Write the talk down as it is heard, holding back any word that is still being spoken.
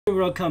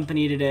Rouge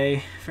Company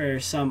today for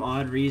some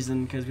odd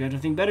reason because we have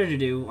nothing better to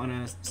do on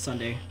a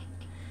Sunday.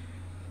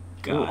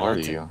 God, who are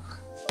you?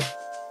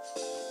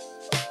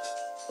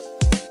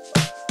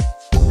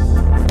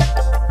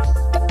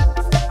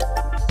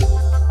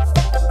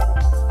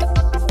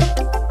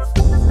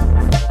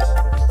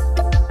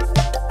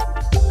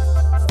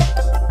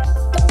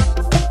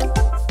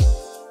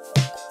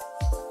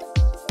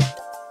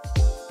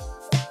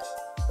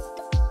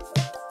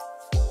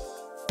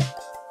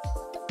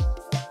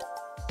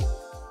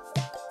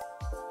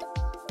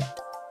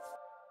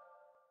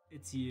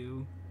 It's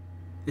you.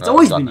 It's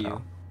always been you.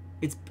 Now.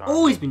 It's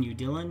always been you,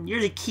 Dylan.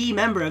 You're the key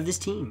member of this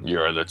team.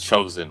 You're the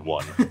chosen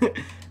one.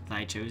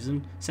 I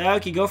chosen.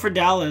 Sawaki, go for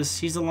Dallas.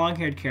 He's a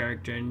long-haired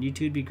character, and you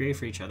two would be great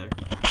for each other.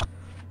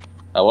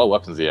 What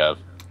weapons do you have?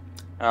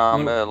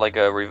 Like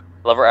a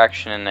lever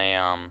action and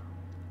a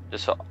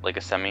just like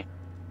a semi.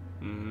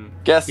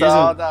 Guess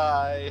I'll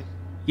die.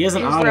 He has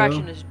an his auto. lever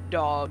action is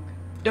dog.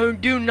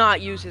 Do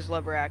not use his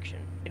lever action.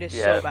 It is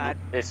so bad.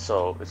 It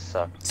sucks.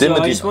 So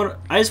I just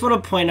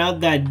want to point out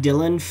that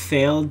Dylan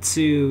failed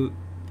to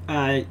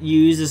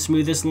use the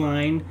smoothest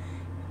line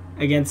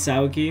against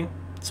Sawaki.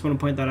 Just want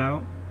to point that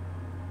out.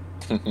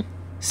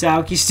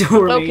 Sawaki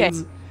still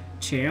remains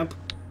champ.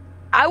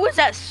 I was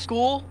at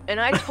school and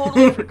I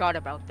totally forgot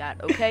about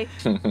that. Okay.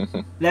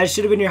 That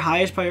should have been your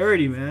highest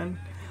priority, man.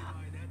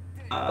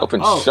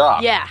 Open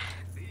shop. Yeah.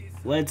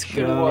 Let's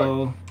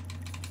go.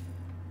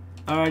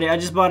 Alrighty, I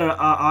just bought an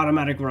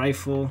automatic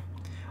rifle.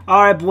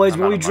 Alright, boys,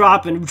 where we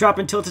dropping? We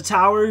dropping Tilted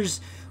Towers.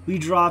 We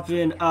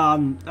dropping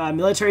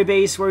military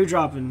base. Where are we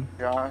dropping?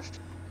 Josh,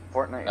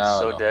 Fortnite is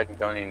so dead. You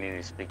don't even need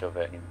to speak of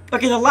it.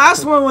 Okay, the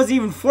last one wasn't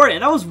even Fortnite.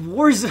 That was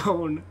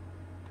Warzone.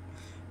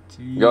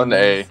 Jeez. Going to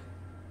A.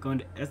 Going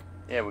to F.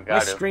 Yeah, we got My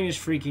it. screen is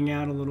freaking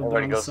out a little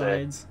bit on the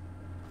sides.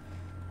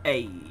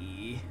 A.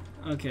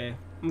 Okay,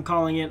 I'm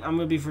calling it. I'm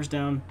gonna be first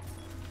down.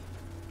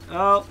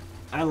 Oh,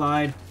 I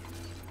lied.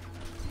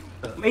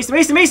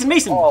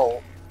 Mason!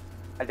 Oh,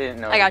 I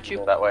didn't know. I got you.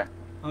 Go that way.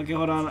 Okay,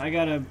 hold on.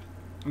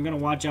 I'm gonna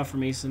watch out for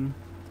Mason.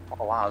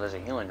 Oh wow, there's a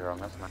healing drone.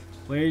 That's nice.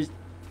 Where's?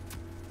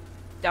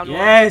 Down one.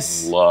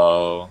 Yes.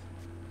 Low.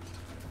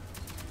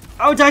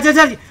 Oh,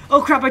 die!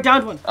 Oh crap! I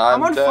downed one.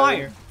 I'm on dead.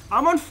 fire.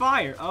 I'm on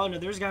fire. Oh no,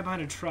 there's a guy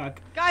behind a truck.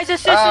 Guys,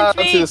 assistance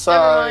me. To the side.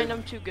 Never mind,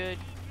 I'm too good.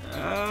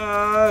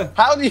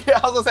 How do you? I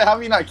was gonna say, how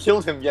have you not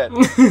killed him yet?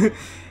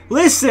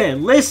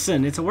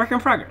 Listen. It's a work in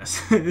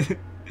progress.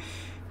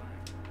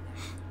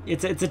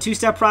 It's a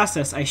two-step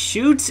process. I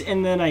shoot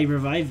and then I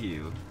revive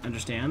you.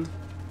 Understand?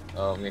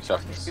 Oh, me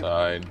shot from the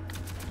side.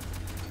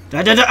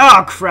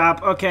 Oh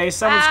crap! Okay,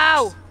 someone's.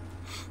 Ow!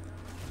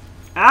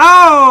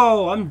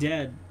 Ow! I'm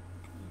dead.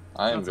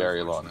 I am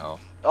very low on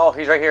health. Oh,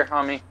 he's right here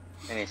on me,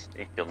 and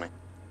he killed me.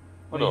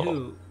 Wait,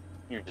 who?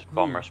 You just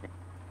bum rushed me.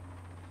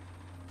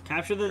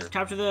 Capture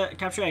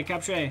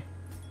A.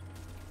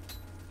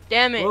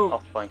 Damn it! Whoa. I'll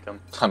flank him.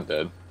 I'm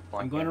dead.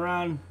 I'm going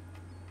around.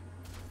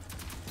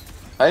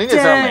 I think it's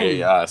on Dang.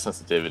 my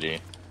sensitivity.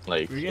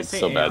 Like, Were you gonna it's say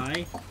so AI?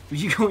 bad. Were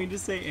you going to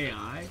say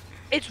AI?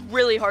 It's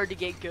really hard to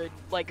get good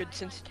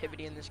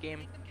sensitivity in this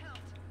game.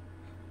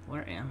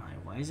 Where am I?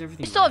 Why is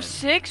everything? You still have red?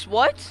 6?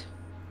 What?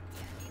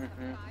 I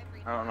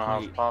don't know how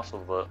it's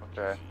possible, but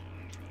okay.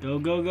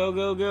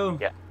 Go.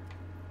 Yeah.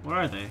 Where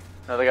are they?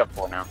 No, they got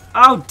 4 now.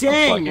 Oh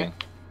dang! Flanking.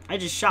 I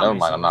just shot Never myself.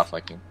 mind, I'm not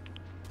flanking.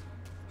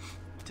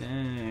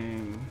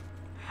 Dang.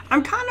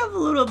 I'm kind of a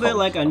little bit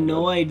like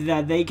annoyed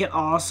that they can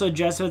also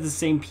dress with the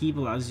same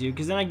people as you,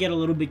 because then I get a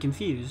little bit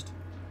confused.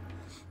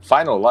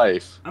 Final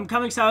life. I'm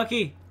coming,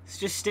 Sawaki.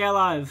 Just stay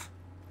alive.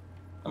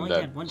 I'm Only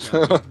dead. dead. One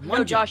job.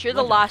 No, Josh, you're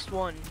the last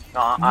one.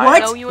 No, What?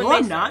 No, you and No,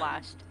 I'm Mason not. are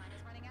last.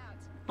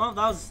 Well,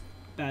 that was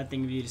a bad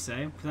thing of you to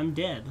say, because I'm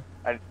dead.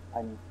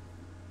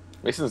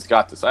 Mason's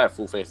got this. I have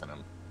full faith in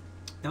him.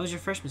 That was your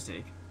first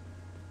mistake.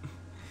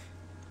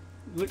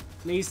 What?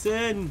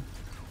 Mason!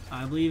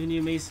 I believe in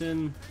you,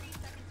 Mason.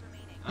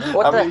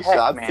 What How the many heck,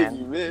 shots man? did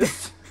you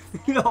miss?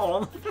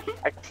 No.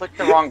 I clicked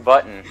the wrong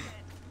button,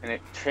 and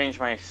it changed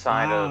my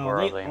side of where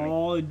I was They aiming.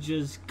 all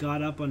just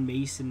got up on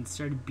Mason and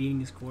started beating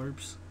his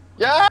corpse.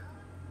 Yeah!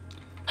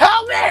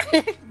 Help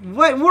me!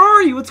 What? Where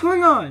are you? What's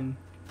going on?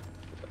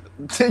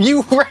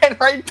 You ran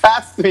right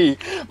past me!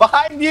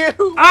 Behind you!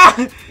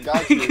 Ah!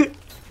 Got you.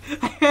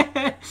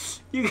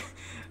 You-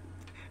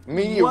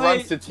 Me What?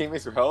 runs to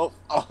teammates for help.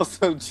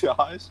 Also,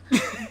 Josh.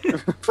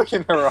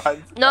 Freaking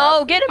runs.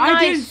 No, get him I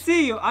didn't nice.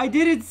 see you. I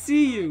didn't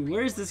see you.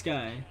 Where's this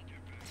guy?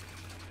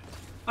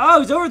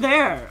 Oh, he's over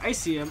there. I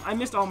see him. I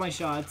missed all my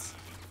shots.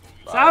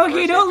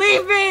 Sawaki, don't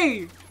leave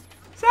me!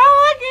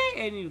 Sawaki!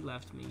 And you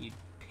left me, you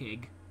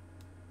pig.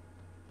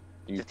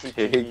 You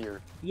TTV pig.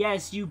 or-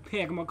 Yes, you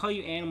pig. I'm gonna call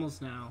you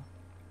animals now.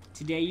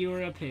 Today you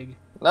are a pig.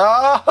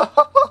 No!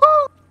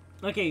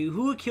 Okay,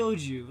 who killed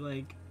you?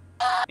 Like,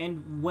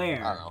 and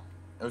where? I don't know.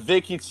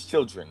 Vicky's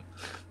children.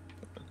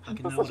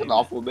 Okay, That's now such an what?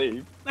 awful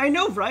name. I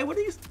know, right? What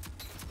are you?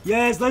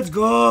 Yes, let's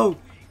go.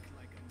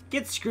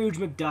 Get Scrooge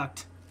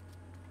McDucked.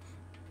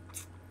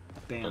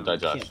 Bam. Don't die,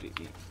 Josh. Can't beat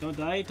me. Don't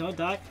die. Don't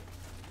die.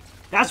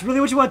 That's really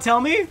what you want to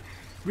tell me?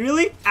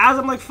 Really? As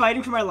I'm like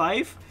fighting for my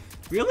life?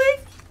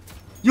 Really?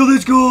 Yo,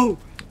 let's go!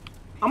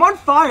 I'm on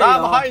fire, Ah,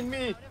 y'all. behind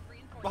me!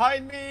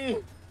 Behind me!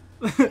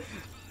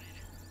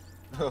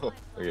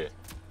 Okay.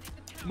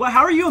 What?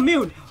 How are you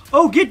immune?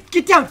 Oh, get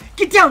down!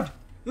 Get down!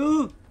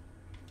 Ooh.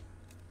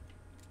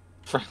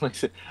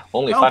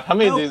 Only Help, 5. How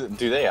many help.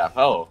 do they have?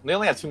 Oh, they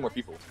only have 2 more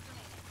people.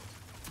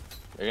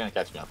 They're gonna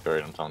catch me off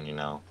guard, I'm telling you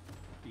now.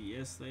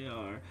 Yes, they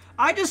are.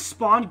 I just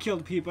spawn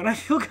killed people, and I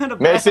feel kind of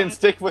bad. Mason,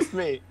 stick with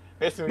me.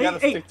 Mason, we gotta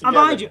stick together. I'm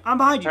behind you. I'm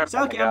behind you. Turn It's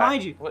okay. I'm guy.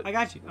 behind you. What? I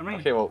got you. I'm right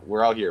Okay, here. well,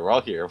 we're all here. We're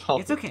all here.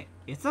 It's okay.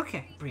 It's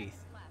okay. Breathe.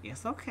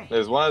 It's okay.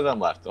 There's one of them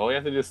left. All we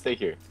have to do is stay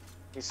here.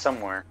 He's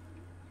somewhere.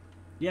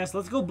 Yes,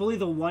 let's go bully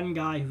the one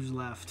guy who's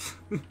left.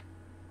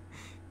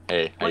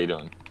 Hey, how you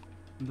doing?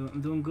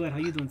 I'm doing good. How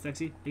you doing,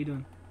 sexy? How you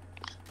doing?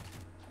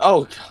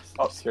 Oh, God.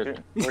 Oh, You scared me.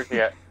 dude, where's he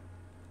at?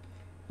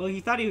 Well, he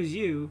thought he was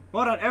you.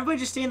 Hold on. Everybody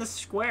just stay in the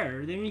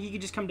square. Then he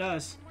could just come to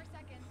us.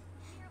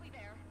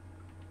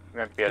 He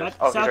might be at us.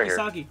 What? Oh, he's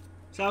right here.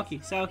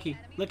 Sauki.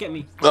 Look at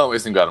me. Oh,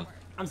 Mason got him.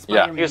 I'm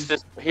Spider-Man. He was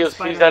just he was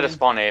Spider-Man. at a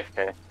spawn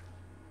AFK.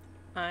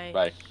 Hi.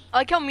 Bye. I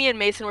like how me and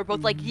Mason were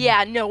both like,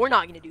 yeah, no, we're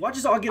not gonna do that. Watch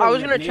us all get I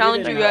was eliminated. gonna Maybe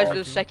challenge they you don't guys like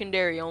to it.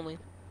 secondary only.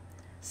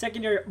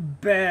 Secondary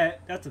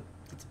bet. That's a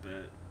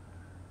bet.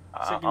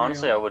 Secondary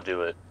Honestly, only. I would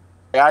do it.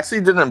 I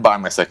actually didn't buy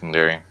my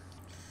secondary.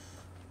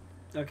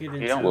 Okay,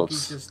 then You don't-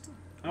 Sauki's just.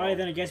 Alright,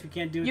 then I guess we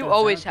can't do it. You without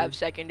always Sauki. have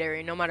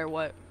secondary, no matter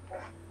what.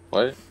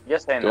 What?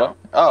 Yes, I Do know.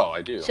 I? Oh,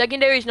 I do.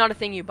 Secondary is not a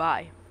thing you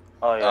buy.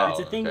 Oh yeah. It's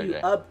a thing you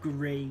okay.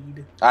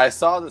 upgrade. I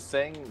saw the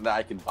saying that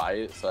I could buy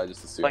it, so I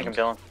just assumed. Flank him,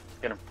 Dylan.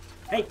 Get him.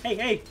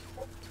 Hey.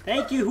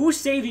 Thank you. Who's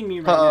saving me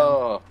right now?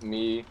 Oh,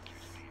 me.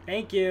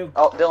 Thank you.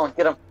 Oh, Dylan,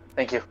 get him.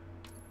 Thank you.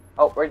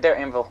 Oh, right there,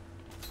 Anvil.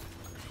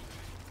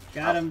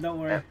 Got him. Don't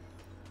worry.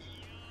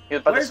 He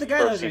was about Where's to the guy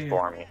throw that was right C4 here?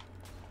 on me.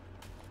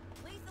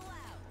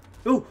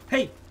 Ooh,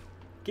 hey,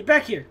 get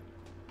back here.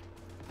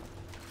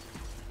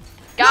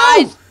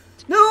 Guys!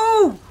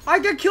 No! I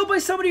got killed by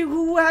somebody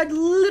who had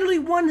literally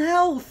 1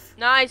 health.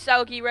 Nice,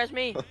 Sawaki, res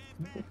me.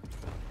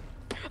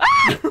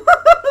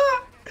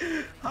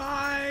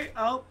 Hi.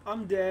 Oh,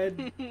 I'm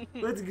dead.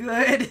 That's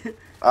good.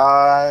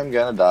 I'm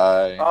gonna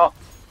die. Oh,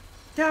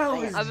 That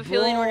Dang it. was I have a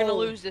feeling we're gonna bull.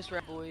 lose this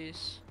round,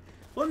 boys.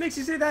 What makes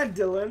you say that,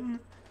 Dylan?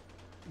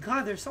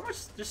 God, there's so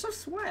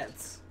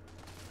sweats.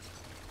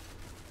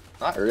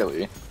 Not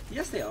really.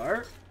 Yes, they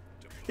are.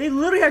 They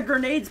literally had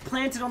grenades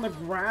planted on the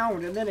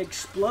ground and then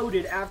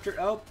exploded after.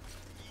 Oh,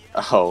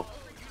 Oh.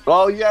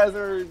 Well, you guys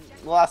are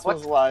the last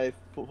one's alive.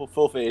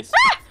 Full face.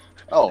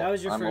 Oh, that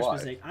was your I'm first alive.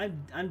 mistake.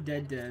 I'm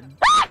dead.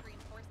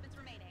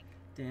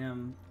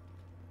 Damn.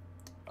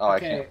 Oh,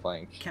 Okay. I can't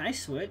flank. Can I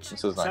switch?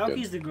 This is not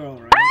Sauki's good. the girl,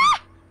 right?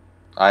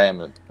 I am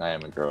a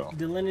girl.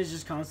 Dylan is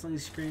just constantly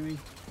screaming.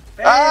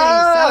 Hey,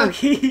 Ah!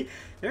 Sawaki!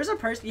 There's a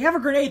person. You have a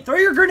grenade. Throw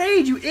your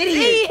grenade, you He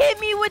idiot! hit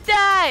me with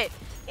that!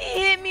 He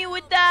hit me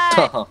with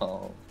that!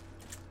 Oh.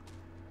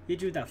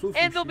 Hit you with that foo.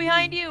 Anvil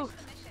behind you!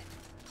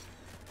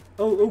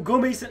 Oh, go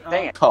Mason.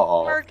 dang it.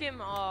 Oh. Mark him!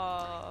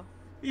 Aww.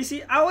 You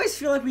see, I always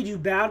feel like we do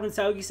bad when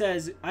Sawaki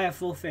says, I have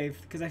full faith,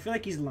 because I feel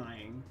like he's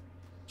lying.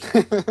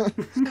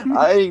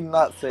 I'm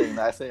not saying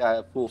that. I say I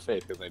have full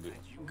faith because I do.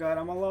 Oh God,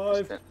 I'm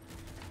alive.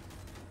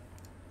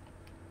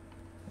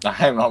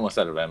 I'm almost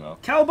out of ammo.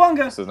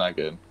 Cowabunga! This is not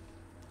good.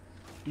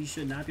 You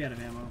should not be out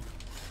of ammo.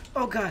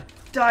 Oh God.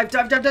 Dive.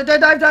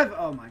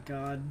 Oh my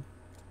God.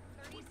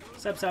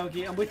 What's up,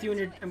 Sawaki? I'm with you when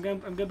you're. I'm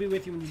gonna be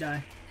with you when you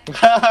die. Oh,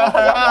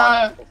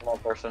 I got one. Small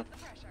person.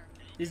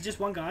 Is just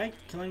one guy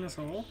killing us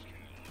all?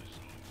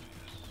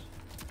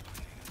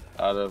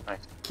 Out of.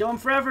 Kill him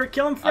forever.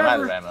 Kill him I'm out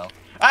of forever. ammo.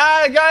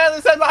 Ah, guy on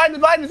the side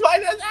behind us!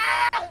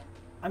 Ah!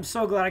 I'm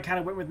so glad I kind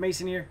of went with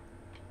Mason here.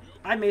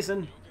 Hi,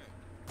 Mason.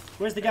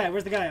 Where's the guy?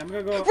 I'm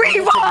gonna go.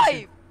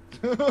 Revive!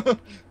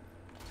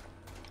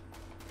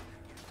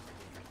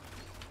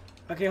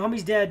 Okay,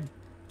 homie's dead.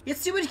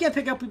 It's too much you can't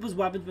pick up people's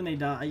weapons when they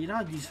die. You know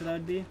how useful that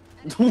would be?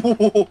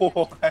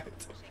 What?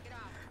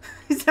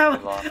 Is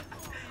that what-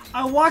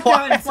 I walked out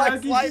Why and am I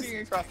Sawaki's sliding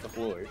just... across the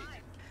floor?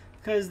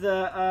 Because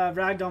the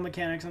ragdoll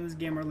mechanics on this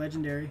game are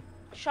legendary.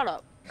 Shut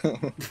up.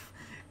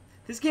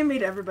 This game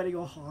made everybody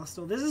go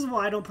hostile. This is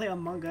why I don't play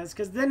Among Us,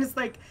 because then it's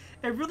like,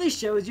 it really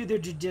shows you their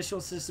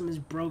judicial system is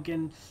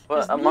broken. Well,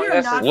 'Cause we Among are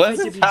Us not is- What fit does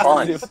to this be have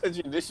to do judged. with the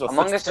judicial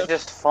Among Us is system?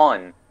 just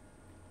fun.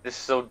 Just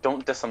so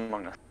don't diss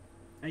Among Us.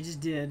 I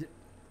just did.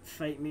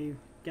 Fight me.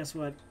 Guess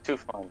what? Too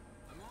fun.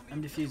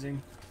 I'm defusing.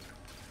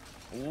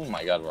 Oh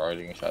my god, we're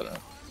already getting shot at.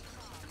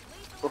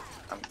 Oof,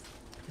 I'm-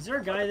 Is there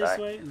a guy I'll this die.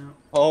 way? No.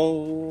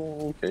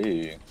 Oh,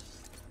 okay.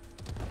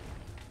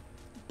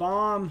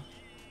 Bomb.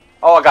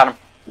 Oh, I got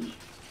him.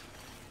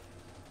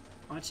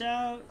 Watch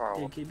out. Oh.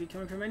 They could be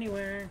coming from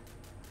anywhere.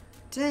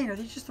 Dang, are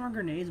they just throwing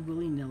grenades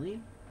willy-nilly?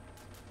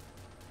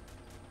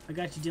 I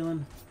got you,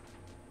 Dylan.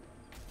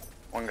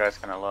 One guy's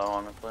kind of low,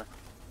 honestly.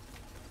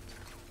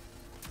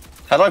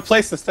 How do I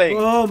place this thing?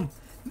 Boom.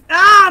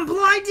 Ah, I'm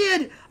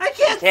blinded. I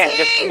can't Can't see.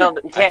 just no.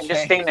 You can't. Just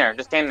can't. stand there.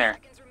 Just stand there.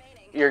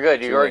 You're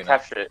good. You Too already late now.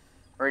 captured it.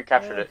 Already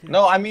captured it. Okay.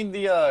 No, I mean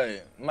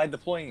the my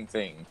deploying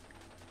thing.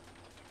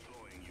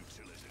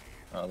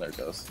 Oh, there it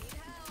goes.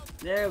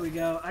 There we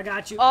go. I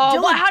got you. Oh,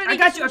 Dylan, how did he I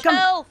got get you. so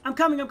much I'm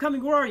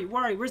coming. Where are you?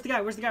 Where's the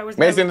guy? Where's the guy?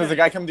 Mason, there's a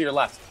guy coming to your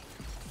left.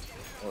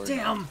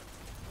 Damn.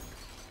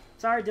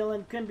 Sorry,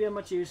 Dylan. Couldn't be of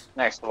much use.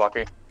 Nice,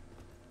 Sawaki.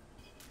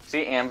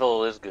 See,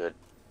 Anvil is good.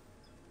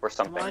 Or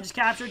something. Come on, just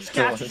capture.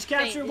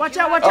 Hey, Watch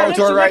did out. you have- Next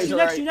right, to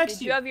you.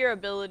 Did you have your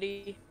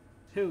ability?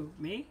 Who?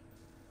 Me?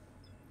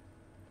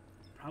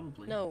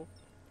 Probably. No.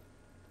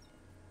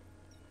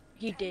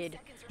 He did.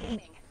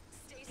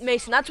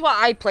 Mason, that's why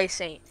I play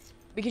Saint.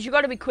 Because you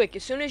gotta be quick.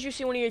 As soon as you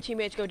see one of your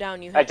teammates go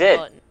down, you hit the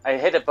button. I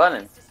hit a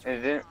button.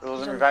 It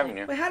wasn't reviving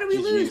you. Wait, how did we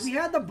lose? We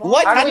had the ball.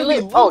 What? How did we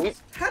lose? Oh,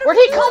 where'd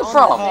he come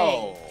from?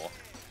 Oh.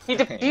 He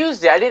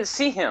defused it. I didn't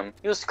see him.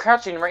 He was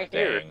crouching right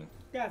here. Dang.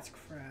 That's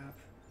crap.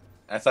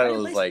 I thought it Why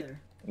was did like there?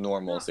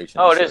 normal section.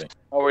 Oh, it is.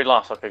 Oh, we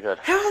lost. Okay, good.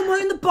 How am I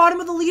in the bottom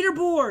of the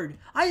leaderboard?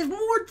 I have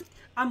more.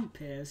 I'm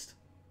pissed.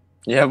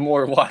 You have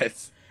more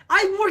what? I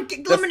have more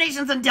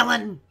eliminations than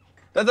Dylan.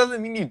 That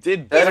doesn't mean you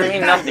did That better. doesn't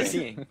mean than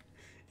nothing. me.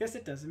 Yes,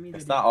 it does. It means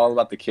It's not all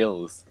about the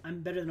kills.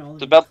 I'm better than all of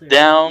It's you. about the clearly.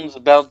 downs,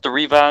 about the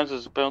revives,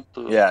 it's about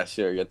the... Yeah,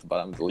 sure. You're at the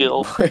bottom of the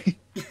Kill.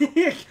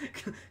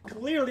 leaderboard.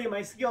 Clearly,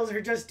 my skills are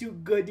just too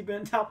good to be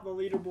on top of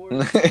the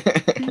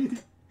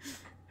leaderboard.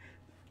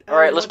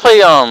 Alright, let's play,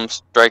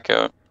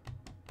 Strikeout.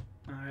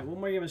 Alright, one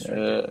more game of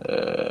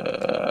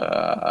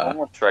strikeout. One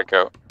more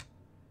Strikeout.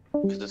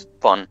 Because it's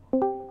fun.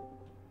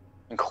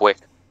 And quick.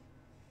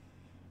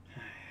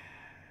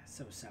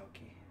 So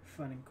Sawaki.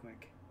 Fun and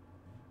quick.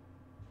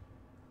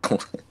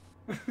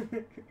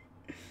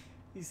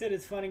 You said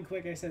it's fun and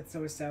quick. I said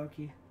so is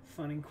Sawaki.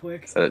 Fun and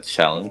quick. Is that a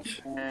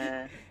challenge?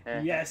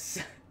 Yes.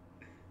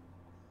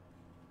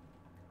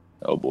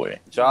 Oh boy.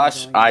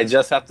 Josh, I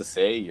just have to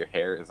say, your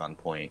hair is on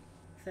point.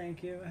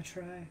 Thank you. I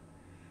try.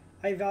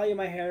 I value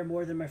my hair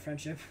more than my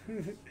friendship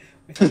with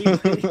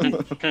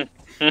anybody.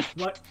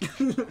 What?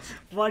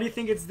 Why do you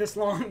think it's this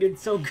long and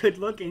so good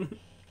looking?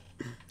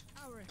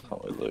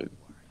 Oh, Lord.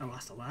 I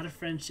lost a lot of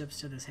friendships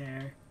to this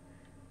hair.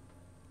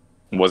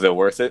 Was it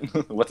worth it?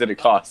 What did it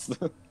cost?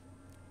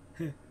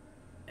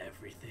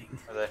 Everything.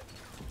 Are they?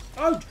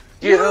 Oh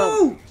Get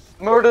no!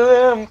 Murder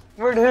them!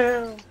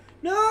 Murder him!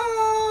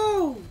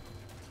 No!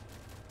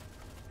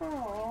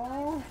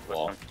 Aww.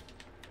 Well,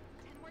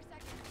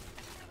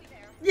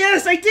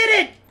 Yes, I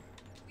did it!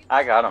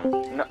 I got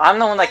him. No, I'm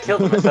the one that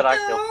killed him. I said I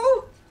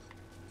killed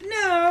him.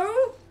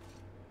 No!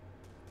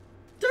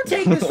 Don't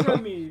take this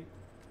from me.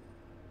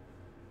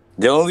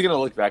 Dylan's gonna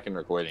look back in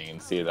recording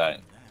and see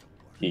that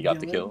he got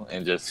the Dylan? kill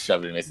and just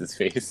shove it in Mason's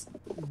face.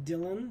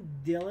 Dylan?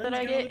 Did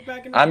I get- Look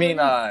back in I mean,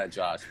 recording?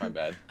 Josh, my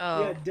bad.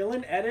 Oh. Yeah,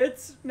 Dylan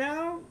edits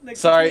now? Like,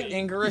 Sorry, what?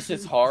 English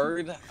is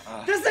hard.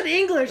 That's not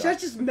English,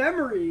 that's just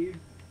memory.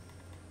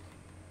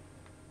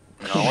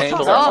 No, it's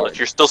still up? English.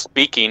 You're still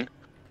speaking.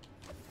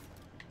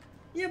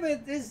 Yeah,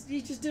 but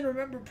he just didn't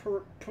remember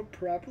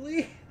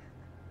properly. See,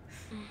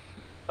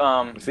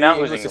 Now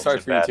English losing is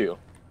hard for bad. you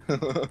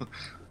too.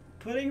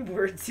 Putting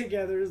words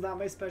together is not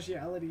my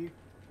speciality.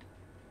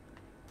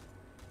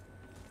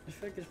 I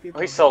feel like there's people.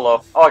 Oh, he's so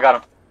low. Oh, I got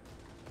him.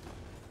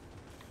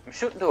 I'm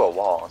shooting through a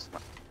wall. That's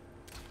not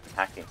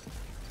hacking.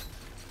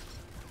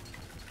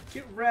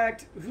 Get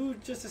wrecked. Who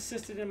just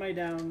assisted in my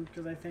down?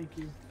 Because I thank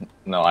you.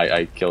 No,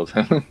 I killed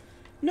him.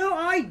 No,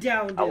 I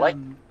downed him. I like-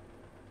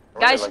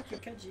 Guys-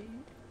 Kaji.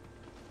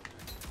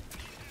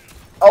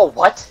 Oh,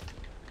 what?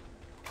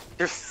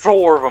 There's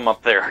 4 of them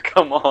up there.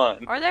 Come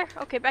on. Are there?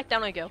 Okay, back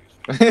down I go.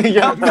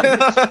 Yeah.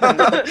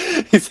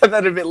 He said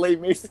that a bit late,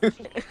 Mason.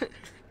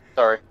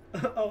 Sorry.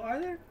 Oh, are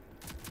there?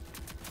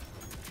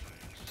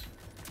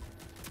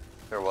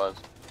 There was.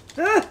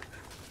 Ah!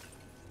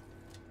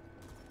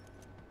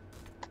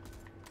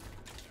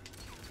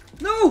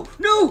 No!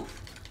 No!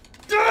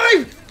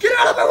 Dive! Get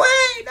out of my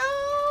way!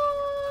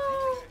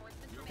 No!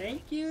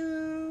 Thank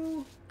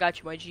you. Got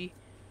you, my G.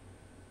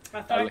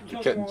 I thought I could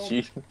kill them all.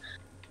 G.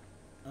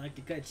 I like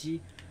to cut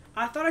G.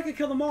 I thought I could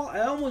kill them all.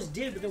 I almost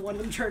did, but then one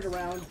of them turned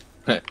around.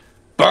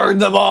 Burn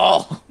them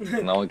all!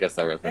 No one gets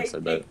that reference, Hey,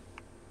 I bet.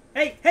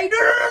 Hey, no!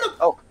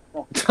 Oh.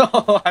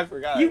 Oh, I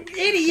forgot. You Got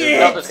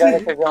idiot! this guy.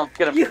 Okay, go.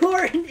 Get him. You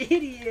are an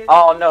idiot.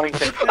 Oh, no, he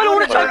said. I don't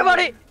want to talk about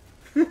it!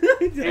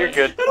 You're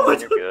good. You're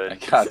good. I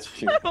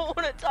got you. I don't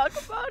want to talk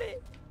about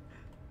it!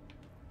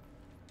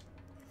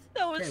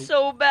 That was Okay.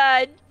 so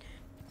bad.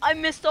 I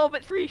missed all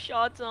but 3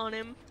 shots on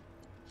him.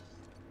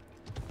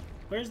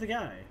 Where's the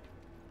guy?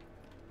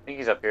 I think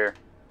he's up here.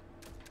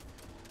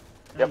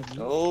 Yep.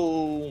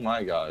 Oh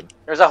my god.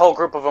 There's a whole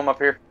group of them up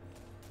here.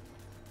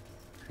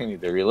 I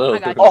need to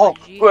reload. I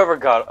got you. Oh, whoever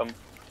got him.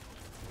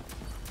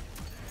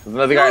 There's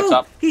another guy up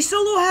top. He's so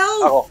low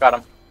health! Oh, got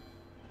him.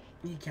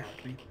 He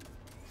capped me.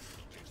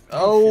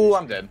 Oh,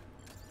 I'm dead.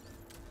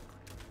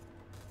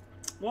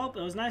 Well,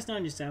 it was nice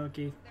knowing you,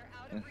 Sawaki.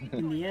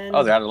 In the end,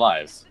 Oh, they're out of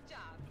lives.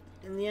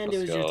 in the end, Let's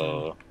it was your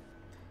go. turn.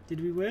 Did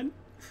we win?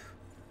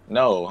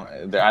 No,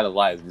 they're out of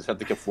lives. We just have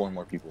to kill 4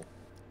 more people.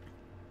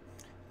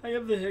 I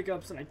have the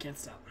hiccups and I can't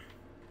stop.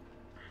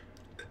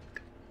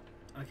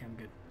 Okay, I'm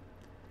good.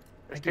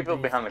 There's I can people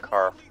breathe. behind the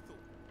car.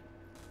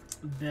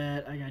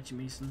 Bet I got you,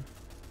 Mason.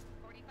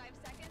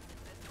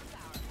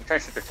 I'm trying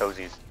to shoot their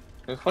toesies.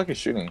 Who's fucking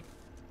shooting?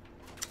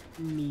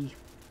 Me.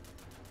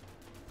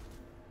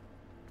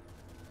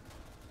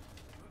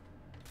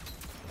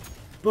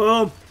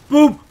 Boom!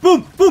 Boom!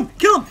 Boom! Boom!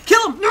 Kill him!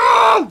 Kill him!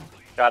 No!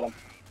 Got him.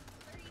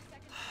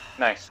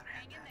 Nice.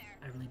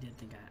 I really did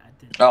think I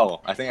did.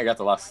 Oh, I think I got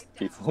the last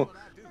people.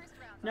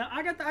 No,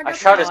 I got the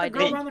shot his girl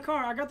knee. around the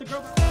car. I got the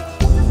girl.